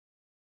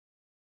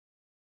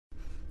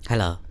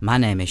Hello, my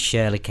name is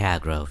Shirley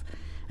Cargrove,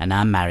 and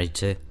I'm married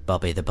to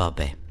Bobby the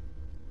Bobby.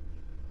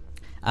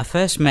 I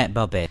first met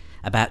Bobby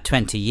about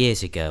 20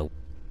 years ago.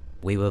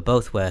 We were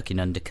both working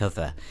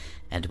undercover,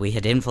 and we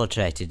had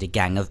infiltrated a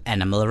gang of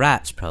animal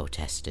rights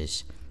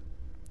protesters.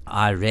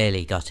 I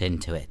really got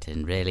into it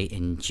and really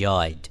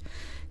enjoyed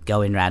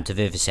going round to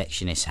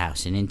Vivisectionists'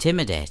 house and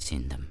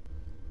intimidating them.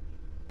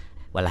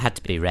 Well, I had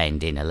to be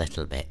reined in a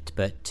little bit,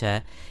 but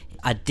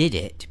I did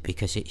it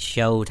because it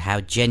showed how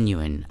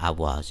genuine I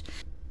was.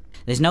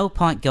 There's no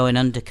point going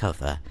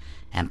undercover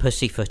and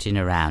pussyfooting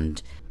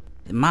around.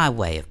 My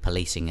way of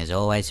policing has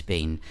always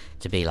been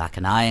to be like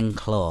an iron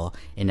claw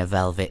in a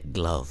velvet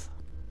glove.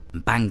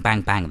 Bang,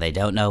 bang, bang, they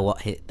don't know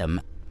what hit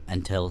them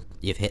until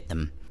you've hit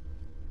them.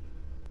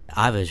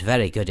 I was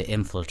very good at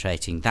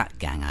infiltrating that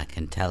gang, I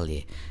can tell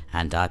you,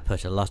 and I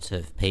put a lot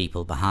of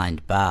people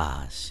behind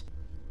bars.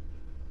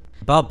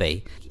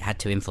 Bobby had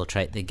to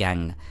infiltrate the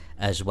gang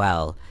as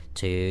well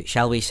to,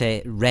 shall we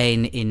say,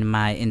 rein in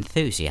my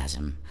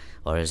enthusiasm,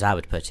 or as I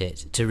would put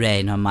it, to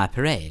rain on my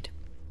parade.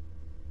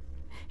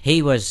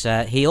 He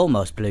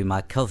almost blew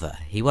my cover.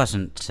 He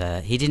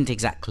didn't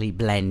exactly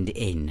blend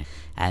in.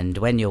 And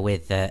when you're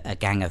with a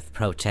gang of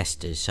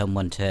protesters,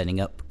 someone turning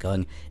up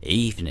going,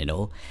 "Evening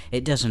all,"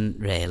 it doesn't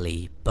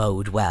really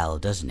bode well,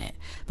 doesn't it?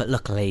 But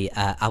luckily,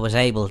 I was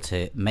able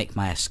to make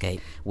my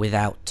escape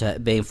without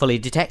being fully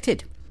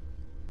detected.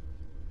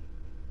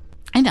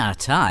 In our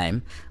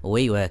time,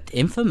 we were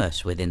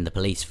infamous within the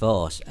police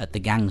force at the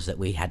gangs that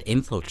we had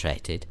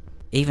infiltrated.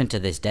 Even to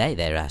this day,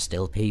 there are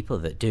still people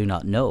that do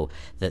not know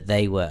that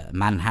they were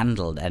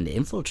manhandled and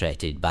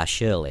infiltrated by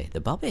Shirley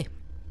the Bobby.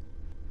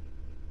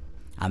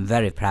 I'm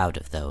very proud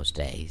of those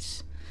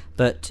days.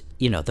 But,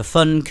 the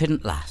fun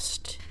couldn't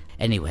last.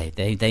 Anyway,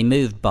 they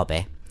moved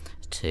Bobby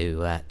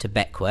to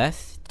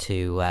Beckworth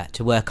to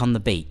work on the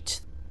beat.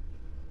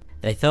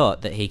 They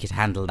thought that he could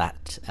handle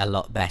that a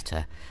lot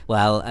better.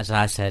 Well, as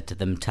I said to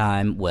them,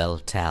 time will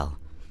tell,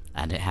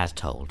 and it has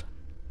told.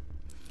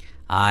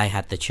 I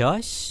had the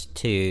choice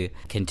to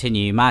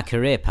continue my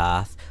career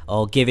path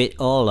or give it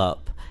all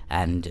up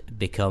and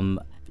become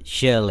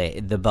Shirley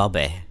the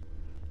Bobby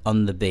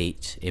on the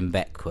beat in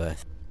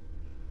Beckworth.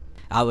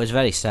 I was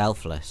very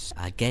selfless.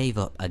 I gave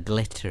up a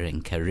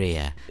glittering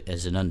career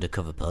as an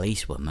undercover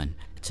policewoman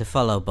to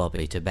follow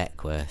Bobby to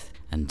Beckworth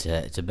and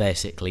to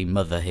basically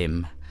mother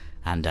him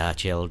and our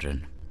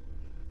children,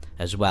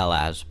 as well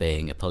as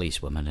being a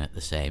policewoman at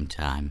the same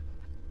time.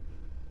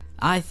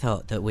 I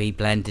thought that we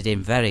blended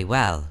in very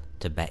well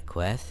to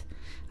Beckworth,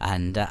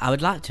 and I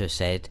would like to have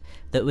said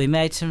that we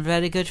made some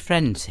very good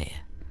friends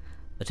here,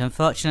 but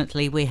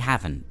unfortunately we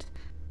haven't.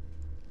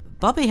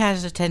 Bobby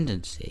has a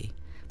tendency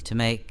to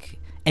make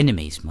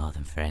enemies more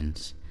than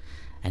friends,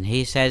 and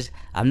he says,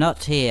 "I'm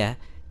not here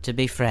to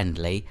be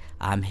friendly,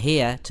 I'm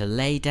here to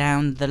lay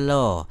down the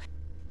law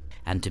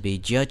and to be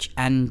judge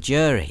and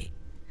jury,"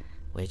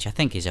 which I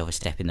think is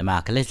overstepping the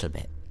mark a little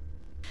bit.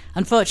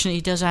 Unfortunately,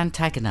 he does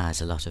antagonise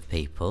a lot of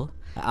people.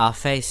 Our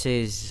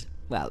faces,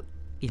 well,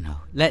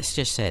 let's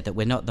just say that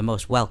we're not the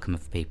most welcome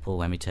of people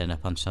when we turn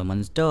up on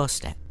someone's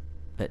doorstep.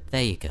 But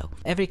there you go.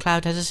 Every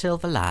cloud has a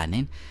silver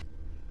lining.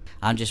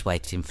 I'm just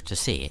waiting to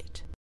see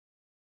it.